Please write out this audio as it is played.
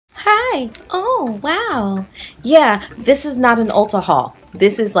Hi. Oh, wow. Yeah, this is not an Ulta haul.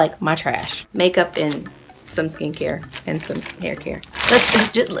 This is like my trash. Makeup and some skincare and some hair care.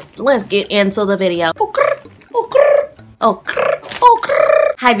 Let's get into the video.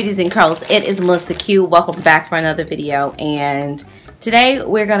 Hi, beauties and curls. It is MelissaQ. Welcome back for another video. And today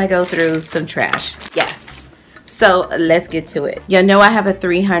we're going to go through some trash. Yes. So let's get to it. You know I have a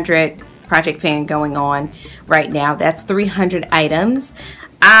 300 project pan going on right now. That's 300 items.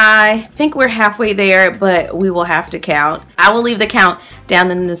 I think we're halfway there, but we will have to count. I will leave the count down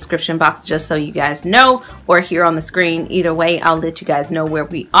in the description box just so you guys know, or here on the screen. Either way, I'll let you guys know where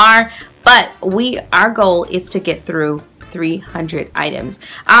we are. But our goal is to get through 300 items.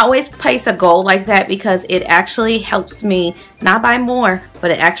 I always place a goal like that because it actually helps me not buy more,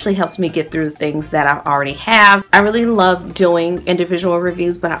 but it actually helps me get through things that I already have. I really love doing individual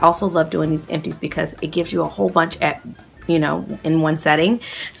reviews, but I also love doing these empties because it gives you a whole bunch at in one setting.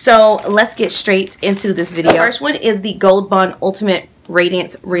 So let's get straight into this video. The first one is the Gold Bond Ultimate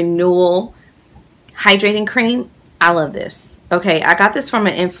Radiance Renewal Hydrating Cream. I love this. Okay, I got this from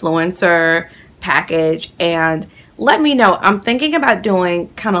an influencer package, and let me know. I'm thinking about doing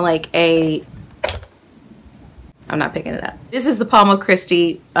kind of like I'm not picking it up. This is the Palm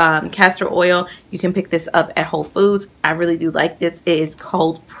Christi castor oil. You can pick this up at Whole Foods. I really do like this. It is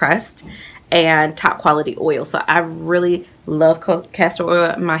cold pressed and top quality oil. So I really love castor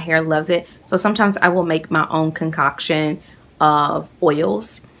oil. My hair loves it. So sometimes I will make my own concoction of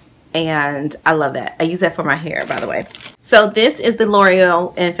oils, and I love that. I use that for my hair, by the way. So this is the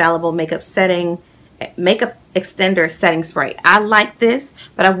L'Oreal Infallible Makeup Extender Setting Spray. I like this,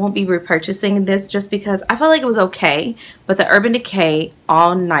 but I won't be repurchasing this just because I felt like it was okay. But the Urban Decay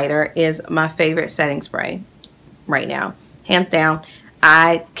All Nighter is my favorite setting spray right now, hands down.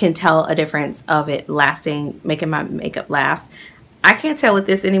 I can tell a difference of it lasting, making my makeup last. I can't tell with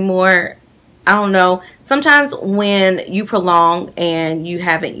this anymore. I don't know. Sometimes when you prolong and you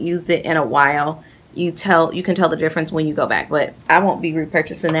haven't used it in a while, you can tell the difference when you go back. But I won't be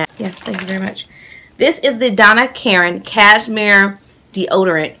repurchasing that. Yes, thank you very much. This is the Donna Karan Cashmere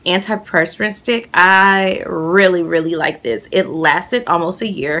Deodorant Antiperspirant Stick. I really, really like this. It lasted almost a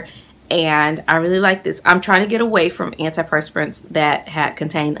year, and I really like this. I'm trying to get away from antiperspirants that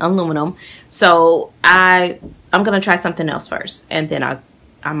contain aluminum. So I'm going to try something else first, and then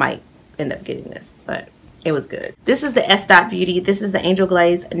I might end up getting this, but it was good. This is the Beauty. This is the Angel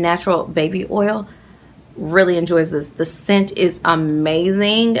Glaze Natural Baby Oil. Really enjoys this. The scent is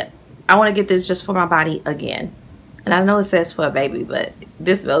amazing. I want to get this just for my body again. And I know it says for a baby, but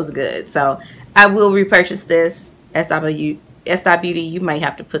this smells good. So I will repurchase this. Beauty, you might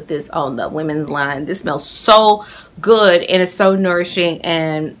have to put this on the women's line. This smells so good and it's so nourishing,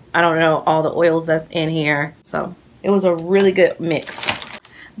 and I don't know all the oils that's in here. So it was a really good mix.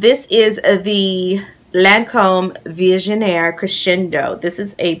 This is the Lancome Visionnare Crescendo. This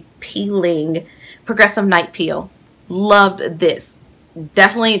is a peeling progressive night peel. Loved this.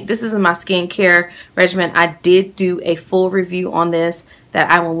 Definitely, this is in my skincare regimen. I did do a full review on this that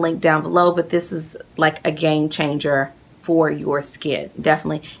I will link down below, but this is like a game changer for your skin.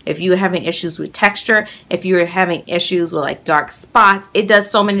 Definitely, if you're having issues with texture, if you're having issues with like dark spots, it does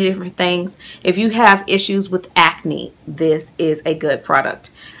so many different things. If you have issues with acne, this is a good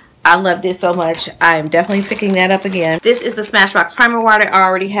product. I loved it so much. I am definitely picking that up again. This is the Smashbox Primer Water. I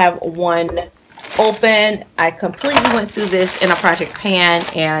already have one open. I completely went through this in a project pan,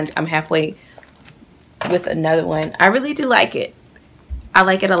 and I'm halfway with another one. I really do like it. I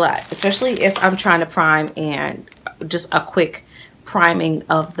like it a lot, especially if I'm trying to prime and just a quick priming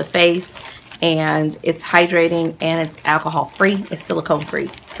of the face, and it's hydrating and it's alcohol free, it's silicone free.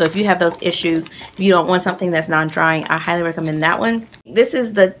 So if you have those issues, if you don't want something that's non-drying, I highly recommend that one. This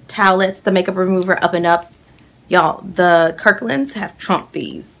is the Towelettes, the makeup remover Up and Up. Y'all, the Kirklands have trumped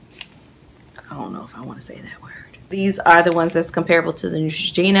these. I don't know if I want to say that word. These are the ones that's comparable to the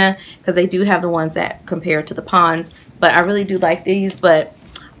Neutrogena, because they do have the ones that compare to the Pond's, but I really do like these. But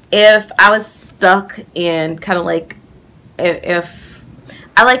if I was stuck in kind of like, if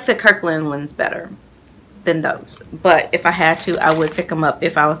I like the Kirkland ones better than those, but if I had to, I would pick them up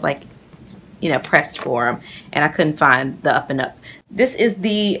if I was like, pressed for them and I couldn't find the Up and Up. This is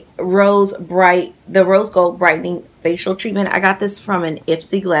the Rose Gold Brightening Facial Treatment. I got this from an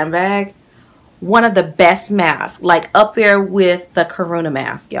Ipsy Glam Bag. One of the best masks, like up there with the Corona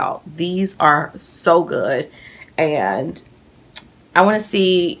mask, y'all. These are so good, and I want to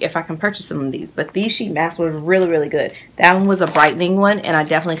see if I can purchase some of these, but these sheet masks were really, really good. That one was a brightening one, and I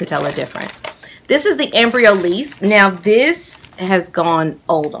definitely could tell a difference. This is the Embryo Lease. Now this has gone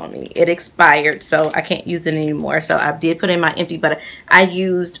old on me. It expired, so I can't use it anymore. So I did put in my empty, but I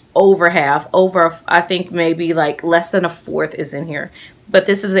used over half. I think maybe like less than a fourth is in here. But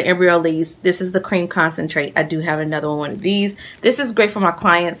this is the Embryo Lease. This is the cream concentrate. I do have another one of these. This is great for my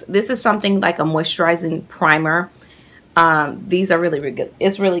clients. This is something like a moisturizing primer. These are really, really good.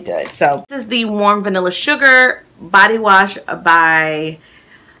 It's really good. So this is the Warm Vanilla Sugar Body Wash by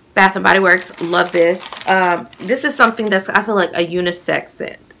Bath and Body Works. Love this. This is something that's, I feel like, a unisex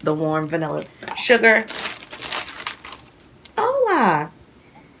scent. The Warm Vanilla Sugar. Hola.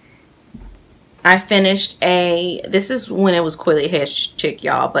 I finished this is when it was Coily Hair Chick,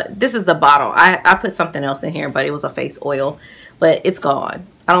 y'all, but this is the bottle. I put something else in here, but it was a face oil, but it's gone.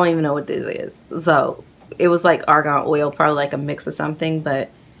 I don't even know what this is. So it was like argan oil, probably like a mix of something,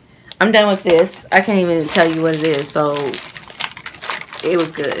 but I'm done with this. I can't even tell you what it is, so it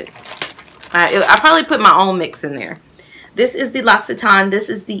was good. I probably put my own mix in there. This is the L'Occitane. This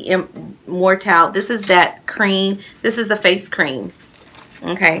is the Immortelle. This is that cream. This is the face cream.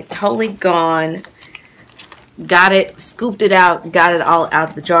 Okay, totally gone. Got it, scooped it out, got it all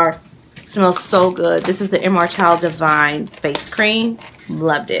out the jar. Smells so good. This is the Immortelle Divine face cream.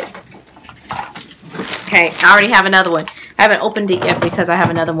 Loved it. Okay, I already have another one. I haven't opened it yet because I have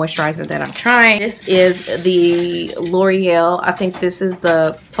another moisturizer that I'm trying. This is the L'Oreal. I think this is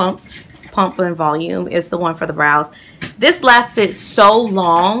the Pump and Volume. It's the one for the brows. This lasted so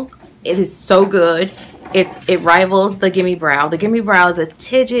long. It is so good. It rivals the Gimme Brow. The Gimme Brow is a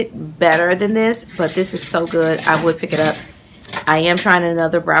tidget better than this, but this is so good. I would pick it up. I am trying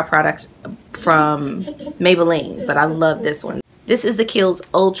another brow product from Maybelline, but I love this one. This is the Kiehl's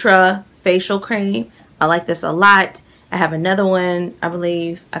Ultra Facial Cream. I like this a lot. I have another one, I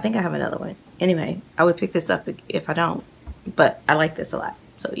believe. I think I have another one. Anyway, I would pick this up if I don't, but I like this a lot.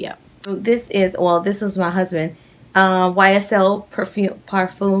 So yeah. This is, well, this was my husband. YSL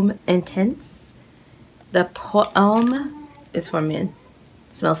Parfum Intense. The Pomme is for men.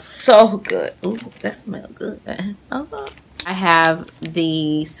 It smells so good. Ooh, that smells good. I have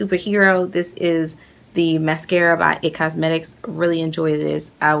the Superhero. This is the mascara by It Cosmetics. Really enjoy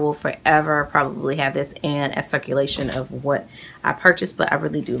this. I will forever probably have this in a circulation of what I purchased, but I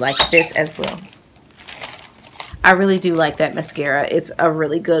really do like this as well. I really do like that mascara. It's a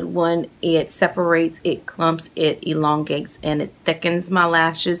really good one. It separates, it clumps, it elongates, and it thickens my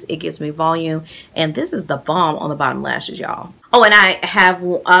lashes. It gives me volume. And this is the balm on the bottom lashes, y'all. Oh, and I have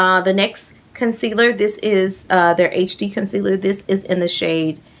the NYX concealer. This is their HD concealer. This is in the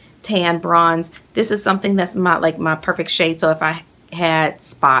shade Tan Bronze. This is something that's my perfect shade. So if I had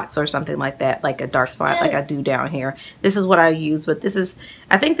spots or something like that, like a dark spot like I do down here, this is what I use. But this is,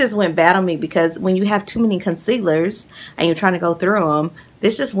 I think this went bad on me because when you have too many concealers and you're trying to go through them,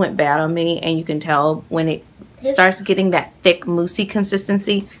 this just went bad on me. And you can tell when it starts getting that thick moussey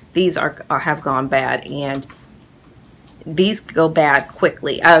consistency, these have gone bad, and these go bad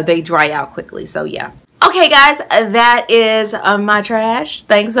quickly. They dry out quickly. So yeah. Okay guys, that is my trash.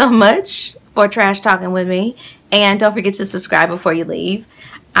 Thanks so much for trash talking with me. And don't forget to subscribe before you leave.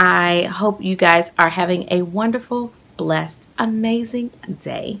 I hope you guys are having a wonderful, blessed, amazing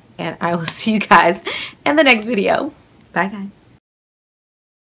day. And I will see you guys in the next video. Bye guys.